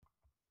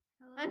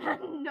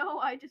No,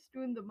 I just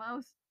ruined the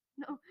mouse.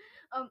 No.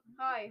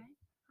 Hi.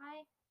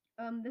 Hi.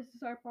 This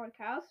is our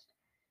podcast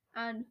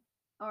and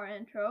our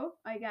intro,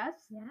 I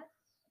guess. Yes.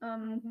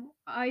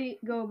 I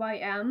go by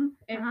M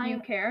if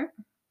you care.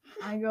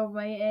 I go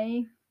by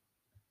A.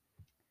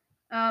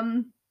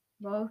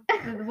 Both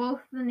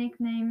the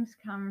nicknames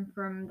come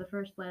from the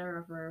first letter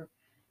of our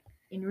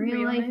in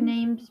real life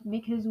names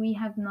because we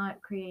have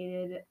not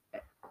created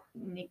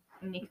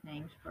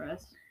nicknames for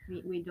us.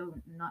 We do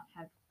not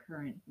have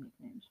current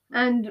nicknames.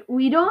 And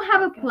we don't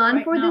have a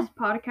plan for this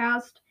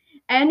podcast.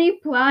 Any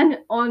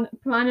plan on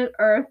planet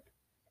Earth.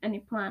 Any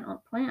plan on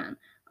plan.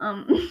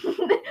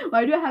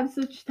 Why do I have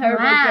such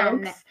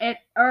terrible jokes? At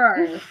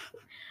Earth.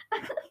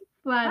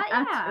 Plan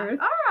at Earth.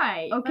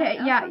 Alright. Okay,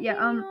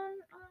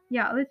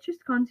 yeah, let's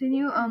just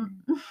continue.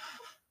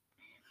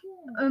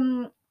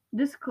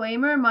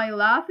 Disclaimer, my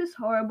laugh is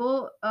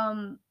horrible.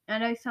 And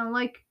I sound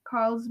like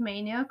Carl's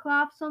Maniac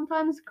laugh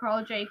sometimes,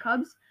 Carl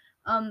Jacobs.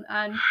 And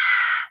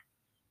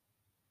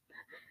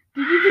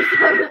did you just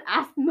have an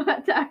asthma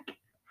attack?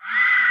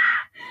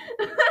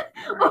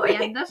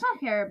 Yeah, let's not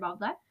care about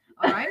that.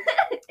 Alright.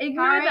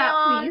 Ignore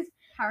that, please.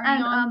 Carry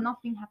on.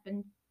 Nothing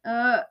happened.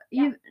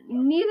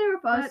 Neither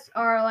of us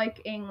are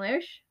like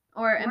English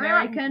or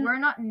American. We're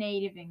not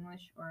native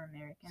English or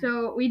American.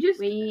 So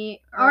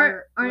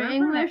our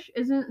English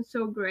isn't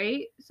so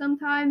great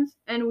sometimes,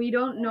 and we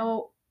don't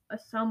know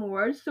some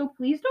words. So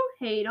please don't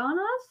hate on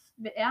us.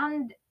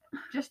 And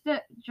just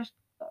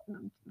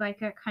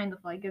like a kind of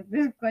like a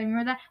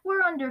disclaimer that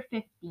we're under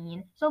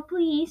 15. So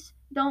please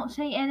don't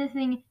say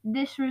anything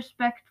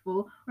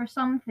disrespectful or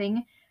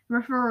something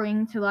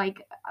referring to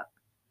like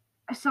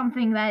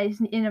something that is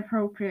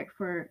inappropriate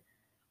for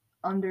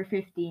under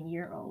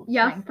 15-year-olds.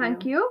 Yes,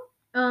 thank you.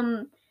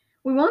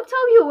 We won't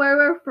tell you where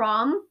we're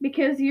from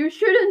because you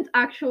shouldn't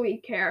actually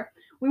care.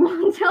 We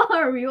won't tell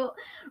our real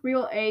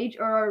age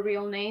or our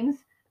real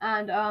names,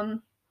 and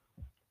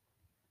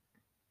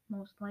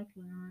most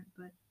likely not,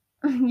 but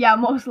yeah,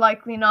 most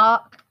likely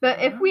not. But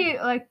if we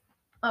like,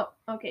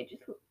 okay,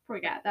 just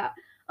forget that.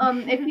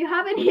 If you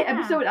have any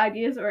episode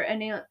ideas or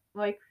any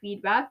like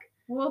feedback,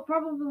 we'll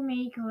probably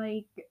make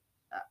like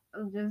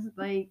just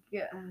like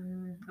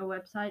a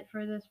website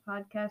for this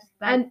podcast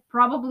that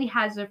probably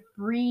has a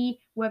free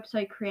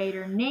website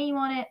creator name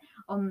on it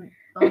on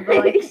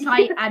the like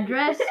site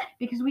address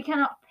because we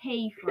cannot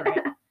pay for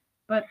it.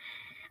 But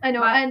I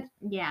know, and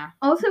yeah.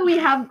 Also, we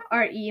have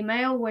our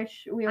email,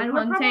 which we'll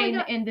contain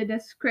in the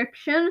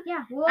description.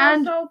 Yeah, we're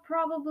also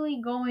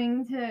probably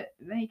going to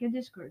make a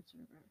Discord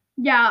server.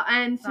 Yeah,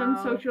 and some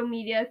social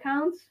media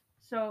accounts.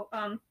 So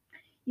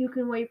you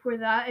can wait for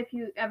that if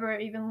you ever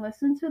even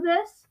listen to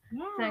this.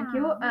 Yeah. Thank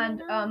you.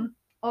 And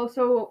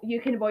also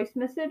you can voice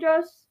message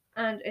us,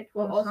 and it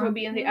will also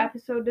be in the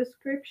episode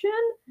description.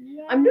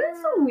 Yeah. I'm doing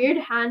some weird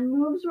hand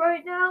moves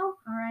right now.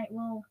 All right.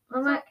 Well,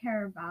 let's not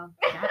care about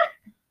that.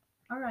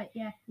 All right.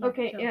 Yeah.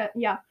 Okay. So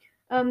yeah.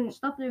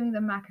 Stop doing the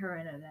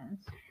Macarena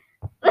dance.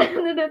 Okay,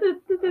 we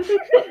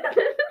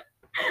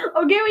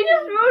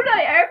just ruined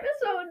our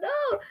episode.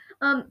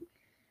 No.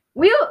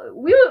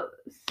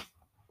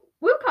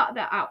 We'll cut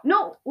that out.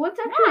 No, let's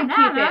actually keep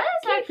it.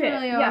 That's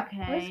actually okay. Yeah,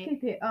 let's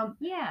keep it.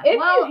 Yeah. If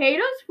you hate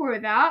us for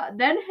that,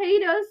 then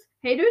hate us.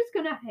 Haters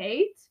gonna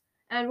hate,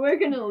 and we're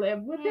gonna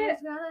live with it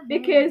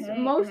because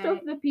most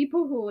of the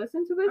people who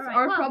listen to this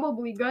are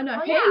probably gonna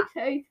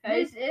hate.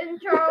 This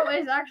intro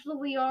is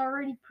actually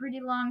already pretty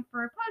long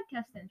for a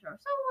podcast intro,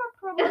 so we're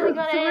probably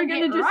gonna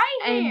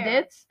end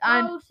it.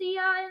 And see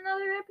ya in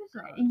another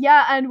episode.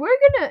 Yeah, and we're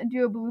gonna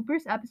do a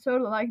bloopers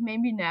episode like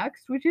maybe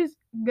next, which is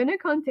gonna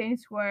contain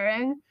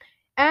swearing,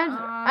 and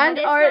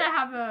it's gonna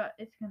have our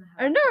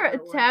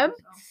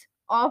attempts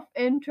of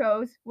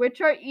intros,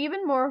 which are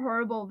even more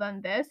horrible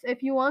than this.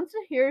 If you want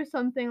to hear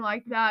something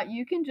like that,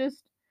 you can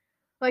just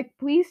like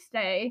please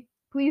stay,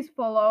 please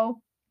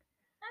follow.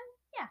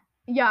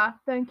 Yeah,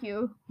 thank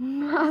you.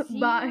 Bye. See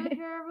you if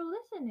you're ever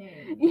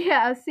listening.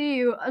 Yeah, see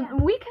you.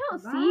 We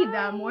cannot see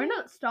them. We're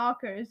not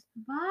stalkers.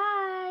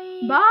 Bye.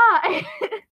 Bye.